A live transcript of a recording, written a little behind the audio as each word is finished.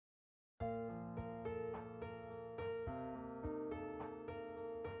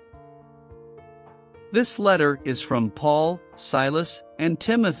This letter is from Paul, Silas, and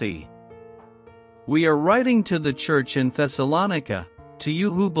Timothy. We are writing to the church in Thessalonica, to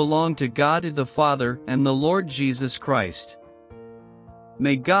you who belong to God the Father and the Lord Jesus Christ.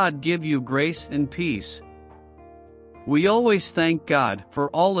 May God give you grace and peace. We always thank God for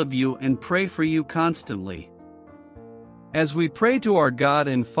all of you and pray for you constantly. As we pray to our God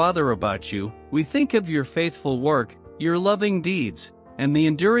and Father about you, we think of your faithful work, your loving deeds, and the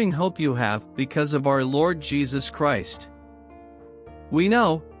enduring hope you have because of our Lord Jesus Christ. We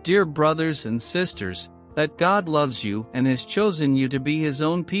know, dear brothers and sisters, that God loves you and has chosen you to be His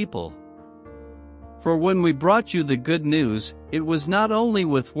own people. For when we brought you the good news, it was not only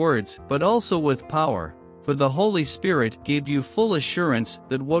with words but also with power, for the Holy Spirit gave you full assurance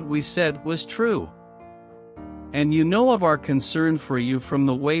that what we said was true. And you know of our concern for you from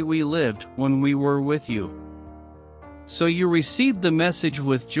the way we lived when we were with you. So you received the message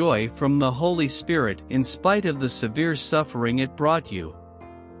with joy from the Holy Spirit in spite of the severe suffering it brought you.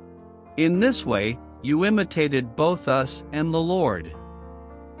 In this way, you imitated both us and the Lord.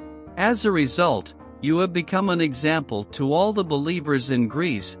 As a result, you have become an example to all the believers in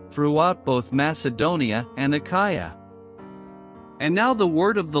Greece throughout both Macedonia and Achaia. And now the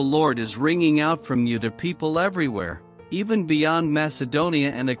word of the Lord is ringing out from you to people everywhere, even beyond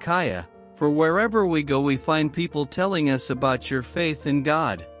Macedonia and Achaia, for wherever we go we find people telling us about your faith in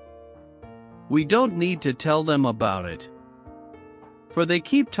God. We don't need to tell them about it. For they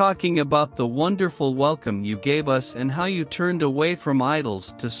keep talking about the wonderful welcome you gave us and how you turned away from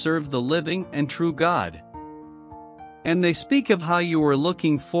idols to serve the living and true God. And they speak of how you were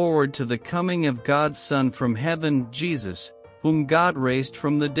looking forward to the coming of God's Son from heaven, Jesus, whom God raised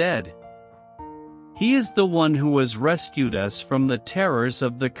from the dead. He is the one who has rescued us from the terrors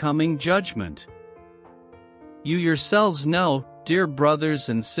of the coming judgment. You yourselves know, dear brothers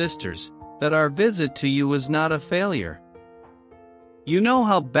and sisters, that our visit to you was not a failure. You know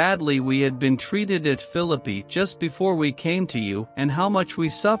how badly we had been treated at Philippi just before we came to you and how much we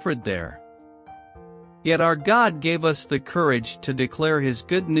suffered there. Yet our God gave us the courage to declare His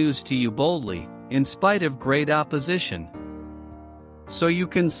good news to you boldly, in spite of great opposition. So you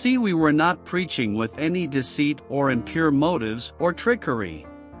can see we were not preaching with any deceit or impure motives or trickery.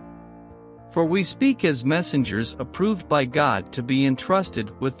 For we speak as messengers approved by God to be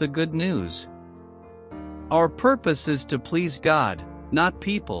entrusted with the good news. Our purpose is to please God, not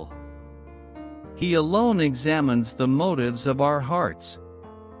people. He alone examines the motives of our hearts.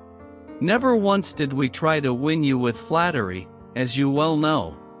 Never once did we try to win you with flattery, as you well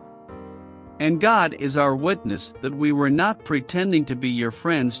know. And God is our witness that we were not pretending to be your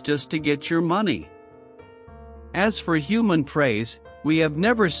friends just to get your money. As for human praise, we have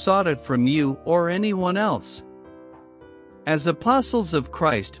never sought it from you or anyone else. As apostles of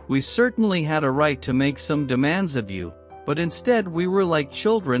Christ, we certainly had a right to make some demands of you, but instead we were like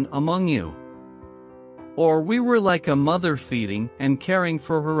children among you. Or we were like a mother feeding and caring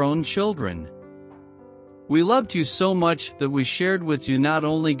for her own children. We loved you so much that we shared with you not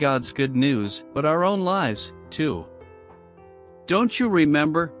only God's good news, but our own lives, too. Don't you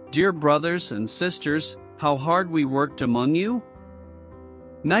remember, dear brothers and sisters, how hard we worked among you?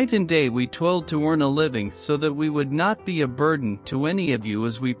 Night and day we toiled to earn a living so that we would not be a burden to any of you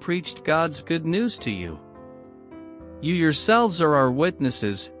as we preached God's good news to you. You yourselves are our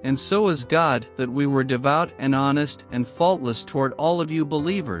witnesses, and so is God, that we were devout and honest and faultless toward all of you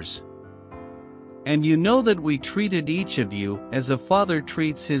believers. And you know that we treated each of you as a father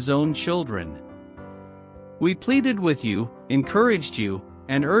treats his own children. We pleaded with you, encouraged you,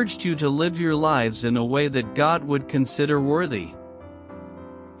 and urged you to live your lives in a way that God would consider worthy.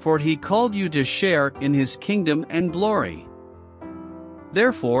 For He called you to share in His kingdom and glory.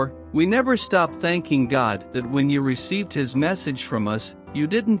 Therefore, we never stop thanking God that when you received His message from us, you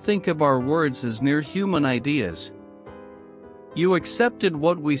didn't think of our words as mere human ideas. You accepted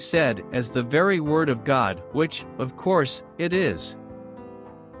what we said as the very word of God, which, of course, it is.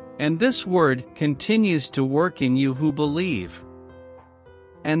 And this word continues to work in you who believe.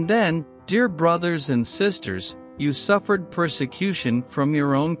 And then, dear brothers and sisters, you suffered persecution from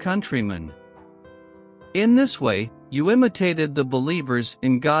your own countrymen. In this way, you imitated the believers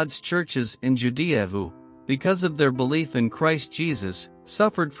in God's churches in Judea who, because of their belief in Christ Jesus,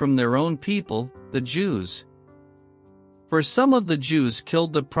 suffered from their own people, the Jews. For some of the Jews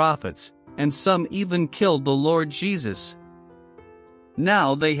killed the prophets, and some even killed the Lord Jesus.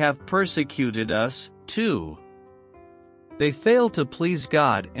 Now they have persecuted us, too. They fail to please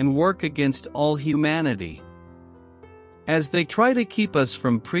God and work against all humanity. As they try to keep us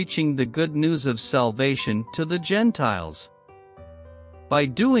from preaching the good news of salvation to the Gentiles. By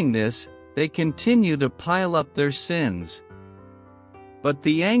doing this, they continue to pile up their sins. But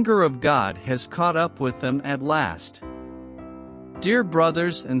the anger of God has caught up with them at last. Dear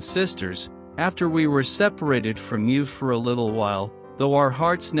brothers and sisters, after we were separated from you for a little while, though our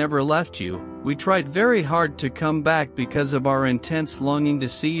hearts never left you, we tried very hard to come back because of our intense longing to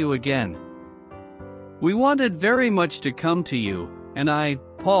see you again. We wanted very much to come to you, and I,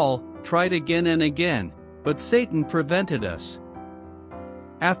 Paul, tried again and again, but Satan prevented us.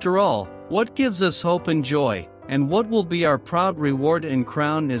 After all, what gives us hope and joy, and what will be our proud reward and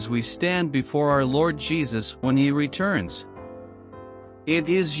crown as we stand before our Lord Jesus when he returns? It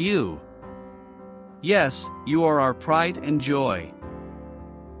is you. Yes, you are our pride and joy.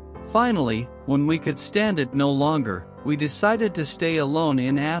 Finally, when we could stand it no longer, we decided to stay alone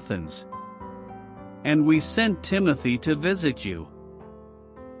in Athens. And we sent Timothy to visit you.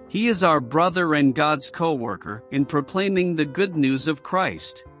 He is our brother and God's co-worker in proclaiming the good news of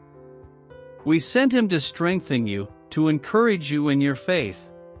Christ. We sent him to strengthen you, to encourage you in your faith,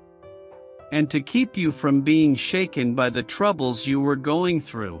 and to keep you from being shaken by the troubles you were going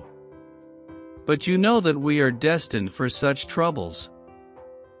through. But you know that we are destined for such troubles.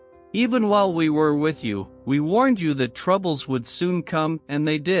 Even while we were with you, we warned you that troubles would soon come, and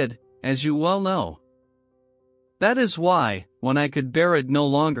they did, as you well know. That is why, when I could bear it no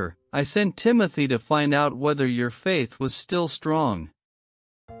longer, I sent Timothy to find out whether your faith was still strong.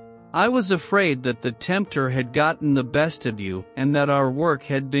 I was afraid that the tempter had gotten the best of you and that our work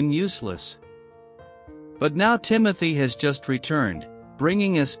had been useless. But now Timothy has just returned,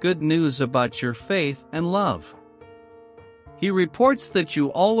 bringing us good news about your faith and love. He reports that you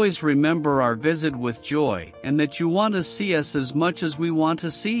always remember our visit with joy and that you want to see us as much as we want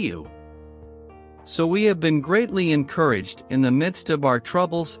to see you. So we have been greatly encouraged in the midst of our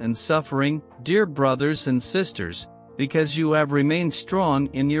troubles and suffering, dear brothers and sisters, because you have remained strong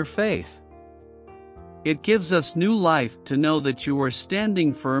in your faith. It gives us new life to know that you are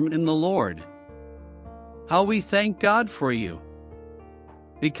standing firm in the Lord. How we thank God for you!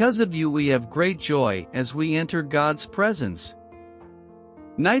 Because of you we have great joy as we enter God's presence.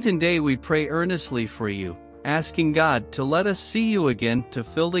 Night and day we pray earnestly for you, asking God to let us see you again to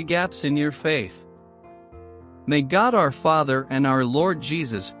fill the gaps in your faith. May God our Father and our Lord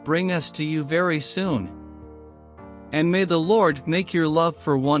Jesus bring us to you very soon. And may the Lord make your love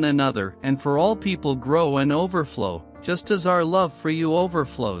for one another and for all people grow and overflow, just as our love for you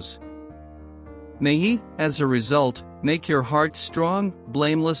overflows. May He, as a result, make your heart strong,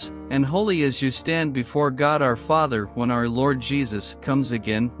 blameless, and holy as you stand before God our Father when our Lord Jesus comes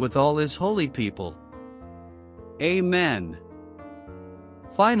again with all His holy people. Amen.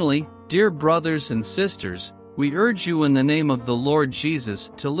 Finally, dear brothers and sisters, we urge you in the name of the Lord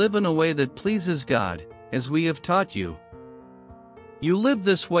Jesus to live in a way that pleases God, as we have taught you. You live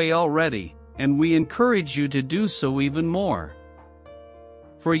this way already, and we encourage you to do so even more.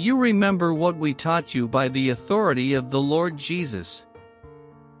 For you remember what we taught you by the authority of the Lord Jesus.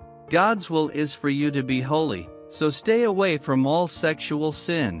 God's will is for you to be holy, so stay away from all sexual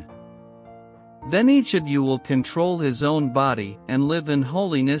sin. Then each of you will control his own body and live in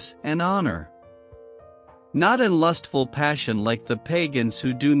holiness and honor. Not in lustful passion like the pagans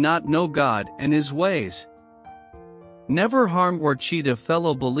who do not know God and His ways. Never harm or cheat a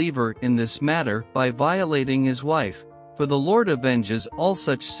fellow believer in this matter by violating his wife, for the Lord avenges all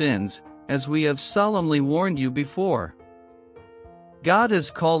such sins, as we have solemnly warned you before. God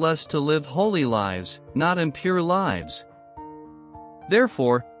has called us to live holy lives, not impure lives.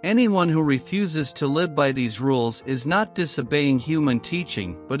 Therefore, anyone who refuses to live by these rules is not disobeying human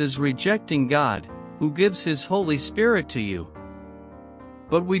teaching but is rejecting God, who gives His Holy Spirit to you.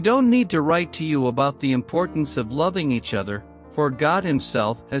 But we don't need to write to you about the importance of loving each other, for God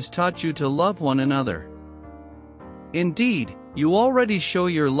Himself has taught you to love one another. Indeed, you already show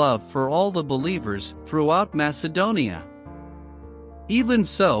your love for all the believers throughout Macedonia. Even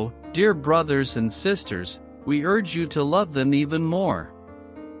so, dear brothers and sisters, we urge you to love them even more.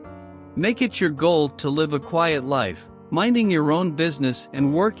 Make it your goal to live a quiet life, minding your own business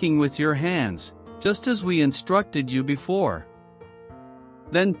and working with your hands, just as we instructed you before.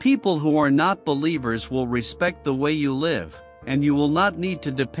 Then people who are not believers will respect the way you live, and you will not need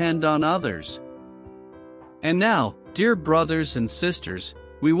to depend on others. And now, dear brothers and sisters,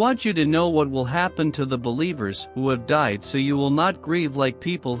 we want you to know what will happen to the believers who have died, so you will not grieve like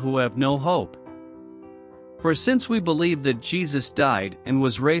people who have no hope. For since we believe that Jesus died and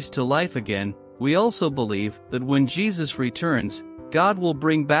was raised to life again, we also believe that when Jesus returns, God will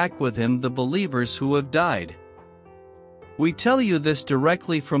bring back with Him the believers who have died. We tell you this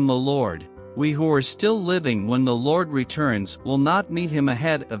directly from the Lord, we who are still living when the Lord returns will not meet him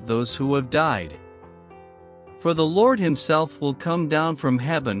ahead of those who have died. For the Lord himself will come down from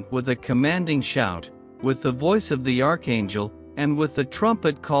heaven with a commanding shout, with the voice of the archangel, and with the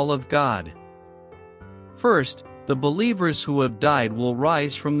trumpet call of God. First, the believers who have died will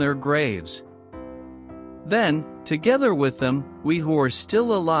rise from their graves. Then, together with them, we who are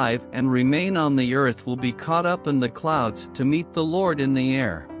still alive and remain on the earth will be caught up in the clouds to meet the Lord in the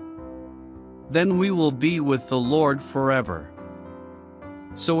air. Then we will be with the Lord forever.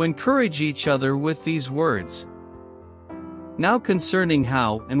 So encourage each other with these words. Now concerning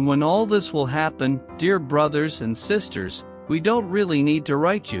how and when all this will happen, dear brothers and sisters, we don't really need to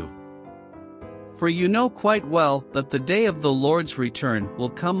write you. For you know quite well that the day of the Lord's return will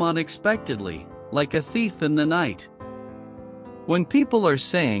come unexpectedly, like a thief in the night. When people are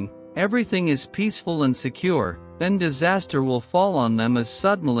saying, everything is peaceful and secure, then disaster will fall on them as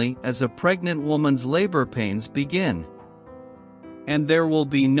suddenly as a pregnant woman's labor pains begin. And there will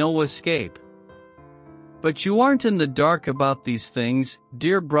be no escape. But you aren't in the dark about these things,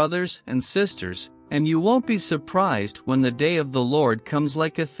 dear brothers and sisters, and you won't be surprised when the day of the Lord comes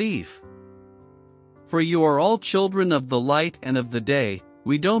like a thief. For you are all children of the light and of the day,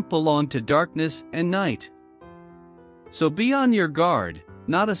 we don't belong to darkness and night. So be on your guard,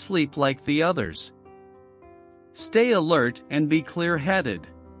 not asleep like the others. Stay alert and be clear-headed.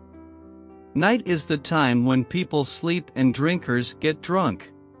 Night is the time when people sleep and drinkers get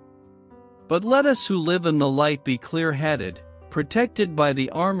drunk. But let us who live in the light be clear-headed, protected by the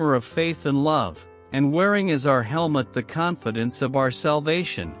armor of faith and love, and wearing as our helmet the confidence of our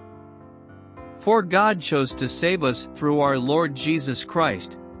salvation. For God chose to save us through our Lord Jesus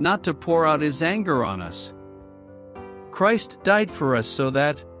Christ, not to pour out his anger on us. Christ died for us so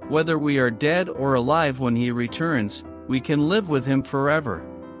that, whether we are dead or alive when he returns, we can live with him forever.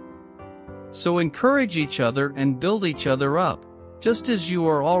 So encourage each other and build each other up, just as you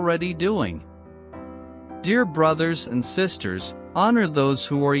are already doing. Dear brothers and sisters, honor those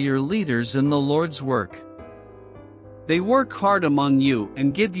who are your leaders in the Lord's work. They work hard among you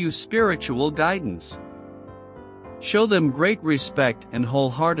and give you spiritual guidance. Show them great respect and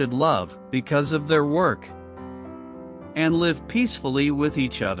wholehearted love because of their work. And live peacefully with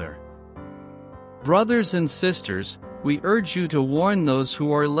each other. Brothers and sisters, we urge you to warn those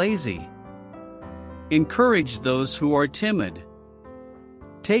who are lazy. Encourage those who are timid.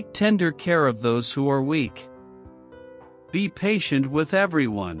 Take tender care of those who are weak. Be patient with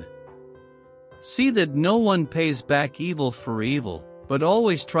everyone. See that no one pays back evil for evil, but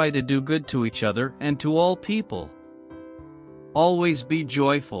always try to do good to each other and to all people. Always be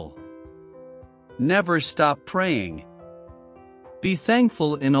joyful. Never stop praying. Be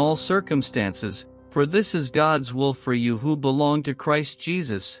thankful in all circumstances, for this is God's will for you who belong to Christ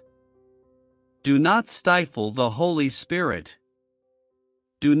Jesus. Do not stifle the Holy Spirit.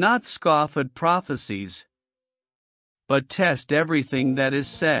 Do not scoff at prophecies, but test everything that is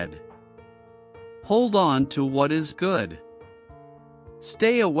said. Hold on to what is good.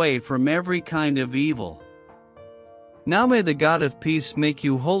 Stay away from every kind of evil. Now may the God of peace make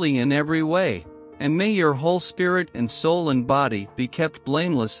you holy in every way, and may your whole spirit and soul and body be kept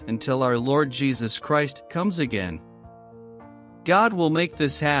blameless until our Lord Jesus Christ comes again. God will make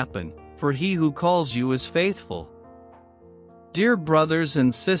this happen, for he who calls you is faithful. Dear brothers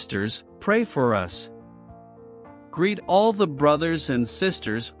and sisters, pray for us. Greet all the brothers and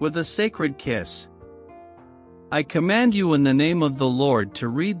sisters with a sacred kiss. I command you in the name of the Lord to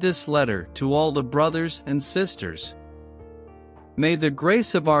read this letter to all the brothers and sisters. May the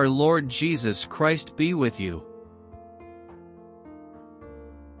grace of our Lord Jesus Christ be with you.